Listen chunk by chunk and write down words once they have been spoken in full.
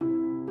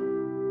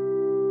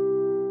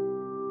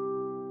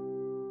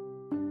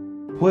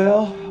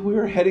Well, we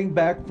were heading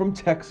back from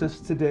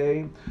Texas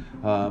today,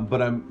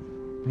 but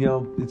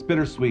it's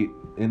bittersweet.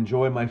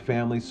 Enjoy my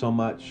family so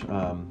much.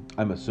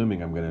 I'm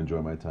assuming I'm going to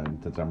enjoy my time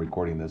since I'm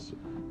recording this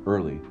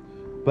early.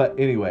 But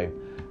anyway,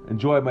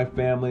 enjoy my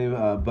family,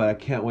 but I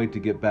can't wait to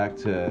get back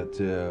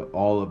to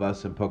all of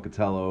us in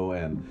Pocatello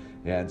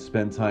and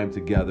spend time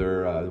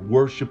together,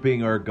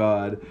 worshiping our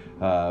God,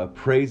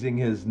 praising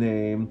His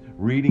name,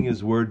 reading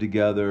His Word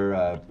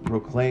together,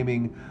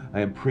 proclaiming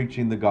and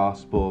preaching the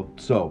gospel.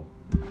 So,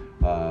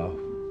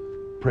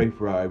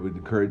 I would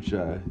encourage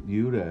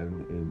you to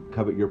and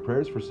covet your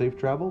prayers for safe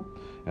travel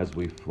as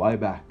we fly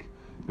back.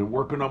 Been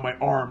working on my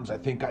arms. I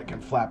think I can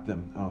flap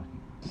them. Oh,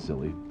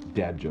 silly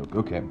dad joke.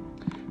 Okay.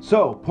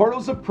 So,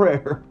 Portals of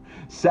Prayer,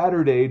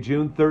 Saturday,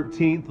 June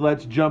 13th.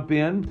 Let's jump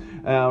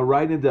in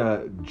right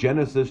into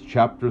Genesis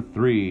chapter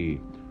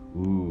 3.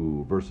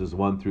 Verses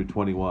 1 through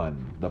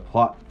 21. The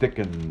plot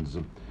thickens.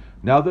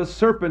 Now the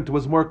serpent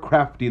was more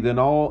crafty than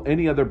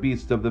any other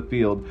beast of the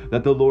field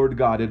that the Lord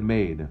God had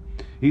made.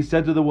 He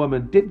said to the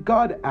woman, "Did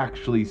God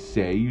actually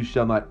say, 'You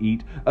shall not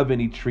eat of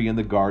any tree in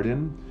the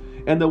garden'?"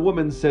 And the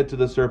woman said to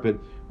the serpent,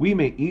 "We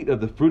may eat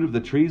of the fruit of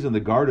the trees in the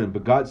garden,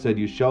 but God said,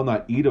 'You shall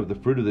not eat of the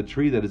fruit of the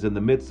tree that is in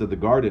the midst of the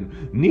garden,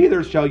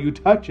 neither shall you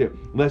touch it,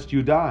 lest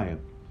you die.'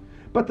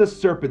 But the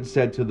serpent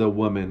said to the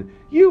woman,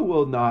 'You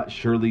will not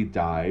surely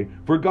die,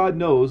 for God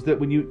knows that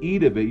when you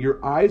eat of it,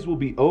 your eyes will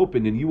be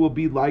opened, and you will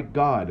be like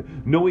God,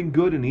 knowing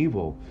good and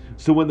evil.'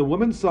 So when the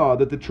woman saw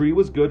that the tree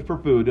was good for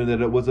food, and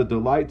that it was a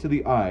delight to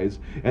the eyes,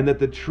 and that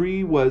the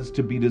tree was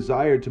to be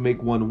desired to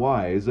make one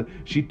wise,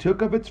 she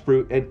took of its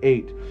fruit and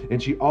ate. And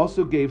she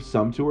also gave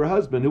some to her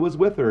husband who was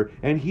with her,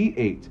 and he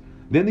ate.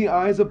 Then the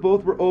eyes of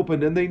both were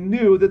opened, and they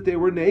knew that they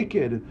were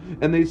naked.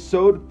 And they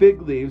sewed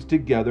fig leaves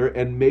together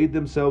and made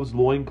themselves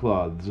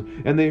loincloths.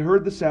 And they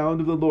heard the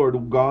sound of the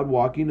Lord God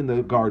walking in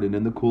the garden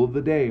in the cool of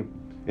the day.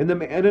 And the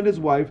man and his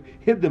wife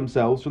hid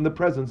themselves from the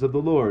presence of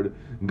the Lord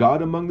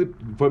God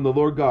from the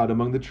Lord God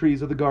among the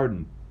trees of the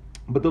garden.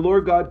 But the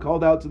Lord God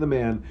called out to the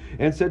man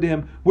and said to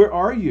him, "Where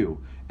are you?"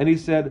 And he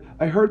said,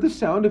 "I heard the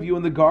sound of you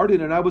in the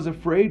garden, and I was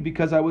afraid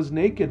because I was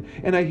naked,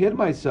 and I hid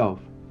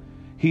myself."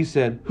 He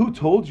said, "Who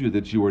told you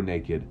that you were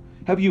naked?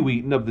 Have you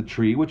eaten of the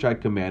tree which I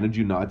commanded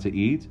you not to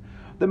eat?"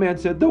 The man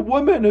said, "The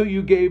woman who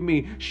you gave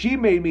me, she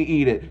made me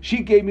eat it.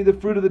 She gave me the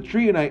fruit of the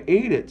tree, and I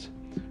ate it."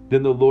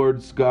 Then the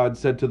Lord God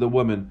said to the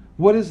woman,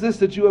 "What is this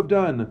that you have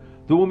done?"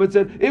 The woman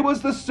said, "It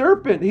was the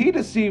serpent. He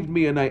deceived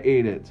me, and I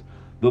ate it."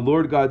 The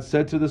Lord God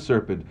said to the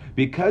serpent,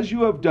 "Because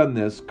you have done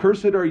this,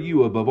 cursed are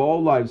you above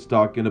all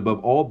livestock and above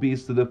all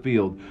beasts of the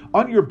field.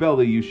 On your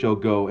belly you shall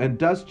go, and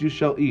dust you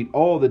shall eat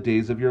all the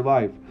days of your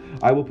life.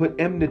 I will put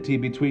enmity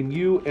between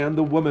you and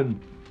the woman,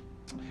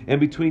 and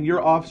between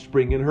your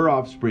offspring and her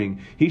offspring.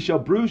 He shall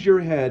bruise your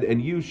head,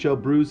 and you shall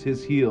bruise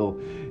his heel."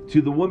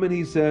 To the woman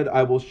he said,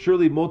 "I will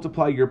surely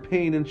multiply your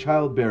pain in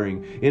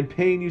childbearing. In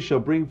pain you shall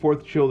bring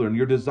forth children.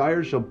 Your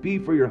desire shall be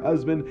for your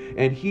husband,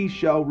 and he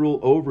shall rule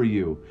over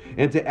you."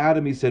 And to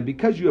Adam he said,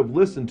 "Because you have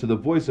listened to the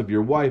voice of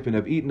your wife, and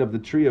have eaten of the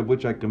tree of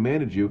which I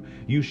commanded you,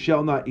 you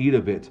shall not eat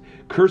of it.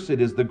 Cursed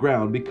is the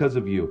ground because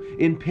of you.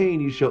 In pain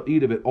you shall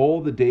eat of it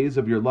all the days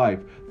of your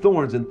life.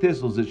 Thorns and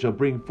thistles it shall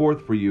bring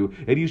forth for you,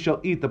 and you shall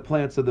eat the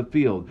plants of the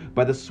field.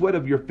 By the sweat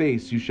of your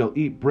face you shall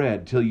eat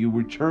bread, till you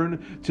return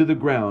to the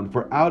ground,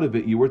 for out of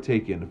it you were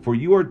taken. For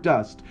you are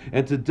dust,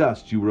 and to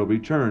dust you will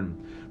return."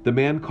 The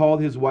man called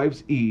his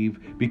wife Eve,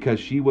 because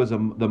she was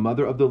the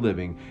mother of the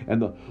living.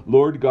 And the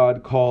Lord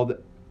God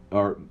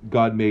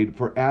God made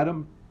for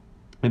Adam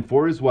and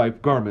for his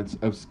wife garments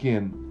of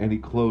skin, and he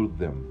clothed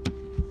them.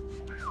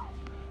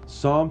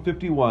 Psalm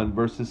 51,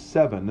 verses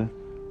 7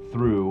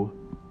 through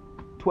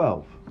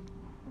 12.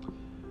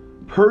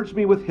 Purge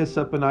me with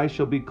hyssop, and I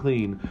shall be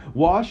clean.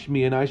 Wash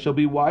me, and I shall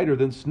be whiter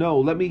than snow.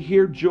 Let me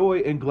hear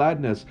joy and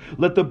gladness.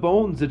 Let the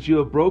bones that you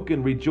have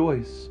broken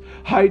rejoice.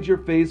 Hide your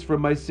face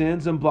from my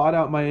sins, and blot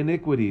out my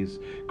iniquities.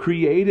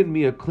 Create in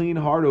me a clean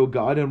heart, O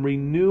God, and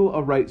renew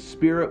a right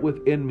spirit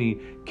within me.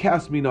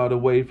 Cast me not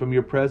away from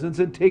your presence,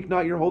 and take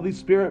not your Holy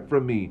Spirit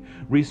from me.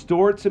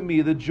 Restore to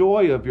me the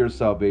joy of your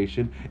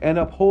salvation, and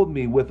uphold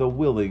me with a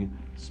willing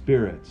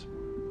spirit.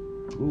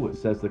 It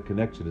says the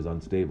connection is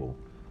unstable.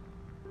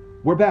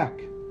 We're back.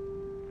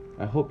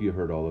 I hope you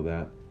heard all of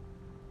that.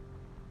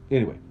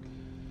 Anyway,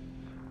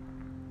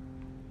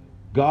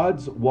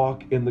 God's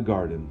walk in the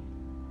garden.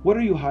 What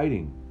are you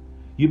hiding?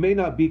 You may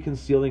not be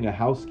concealing a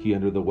house key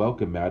under the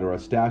welcome mat or a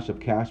stash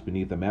of cash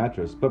beneath a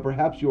mattress, but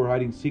perhaps you are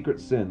hiding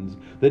secret sins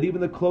that even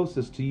the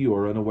closest to you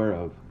are unaware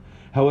of.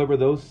 However,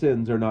 those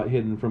sins are not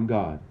hidden from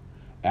God.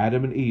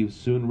 Adam and Eve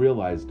soon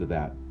realized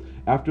that.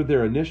 After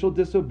their initial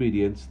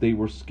disobedience, they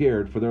were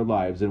scared for their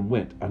lives and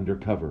went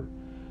undercover.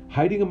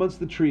 Hiding amongst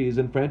the trees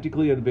and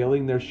frantically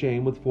unveiling their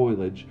shame with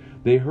foliage,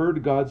 they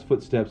heard God's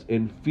footsteps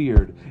and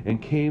feared he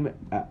came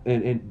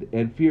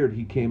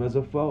as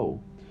a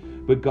foe.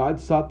 But God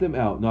sought them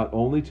out not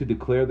only to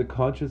declare the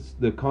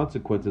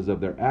consequences of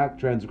their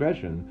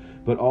transgression,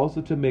 but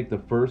also to make the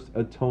first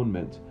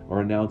atonement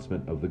or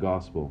announcement of the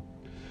gospel.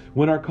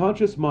 When our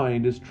conscious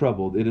mind is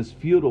troubled, it is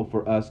futile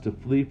for us to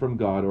flee from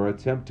God or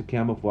attempt to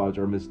camouflage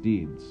our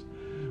misdeeds.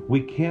 We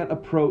can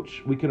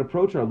approach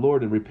our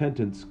Lord in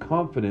repentance,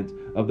 confident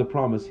of the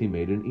promise he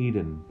made in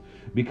Eden.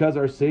 Because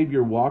our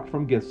Savior walked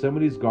from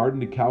Gethsemane's garden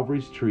to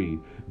Calvary's tree,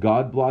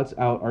 God blots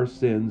out our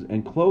sins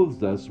and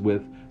clothes us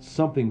with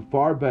something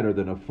far better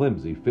than a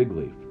flimsy fig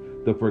leaf,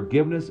 the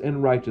forgiveness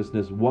and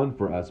righteousness won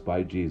for us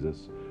by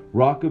Jesus.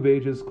 Rock of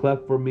ages,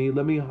 cleft for me,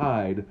 let me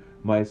hide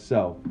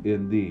myself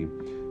in thee.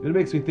 And it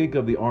makes me think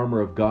of the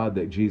armor of God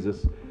that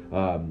Jesus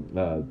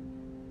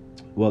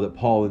that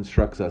Paul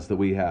instructs us that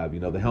we have.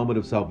 The helmet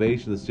of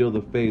salvation, the shield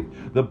of faith,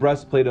 the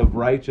breastplate of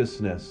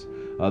righteousness,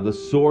 the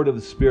sword of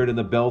the Spirit, and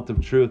the belt of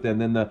truth,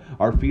 and then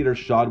our feet are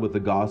shod with the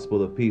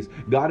gospel of peace.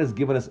 God has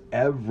given us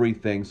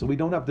everything, so we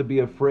don't have to be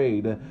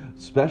afraid,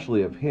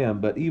 especially of him,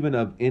 but even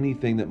of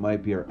anything that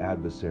might be our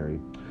adversary.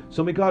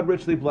 So may God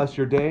richly bless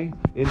your day.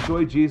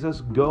 Enjoy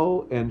Jesus.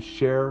 Go and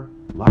share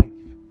life.